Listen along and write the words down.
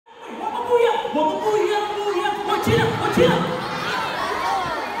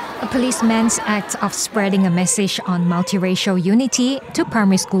policeman's act of spreading a message on multiracial unity to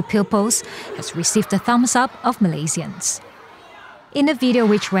primary school pupils has received the thumbs up of Malaysians. In a video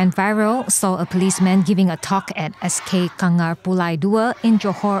which went viral, saw a policeman giving a talk at SK Kangkar Pulai 2 in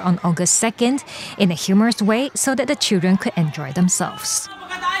Johor on August 2nd in a humorous way so that the children could enjoy themselves.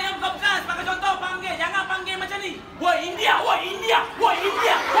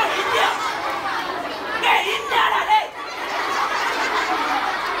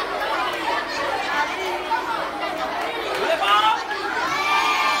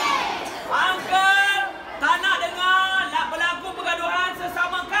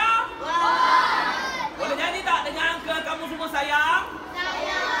 Sayang?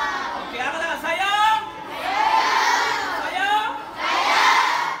 Sayang. Okey, angkatlah. Sayang? Sayang.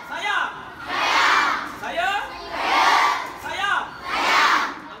 Sayang. Sayang. Sayang. Sayang.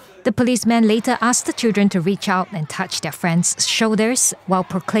 Sayang. The policeman later asked the children to reach out and touch their friends' shoulders while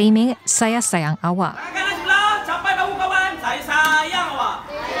proclaiming, "Saya sayang awak." Kanan sebelah, capai bahu kawan. Saya sayang awak.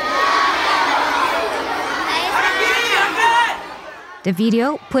 Kanan kiri, angkat. The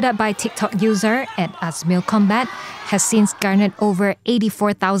video, put up by TikTok user @AzmilCombat, has since garnered over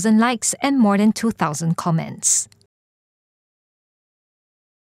 84,000 likes and more than 2,000 comments.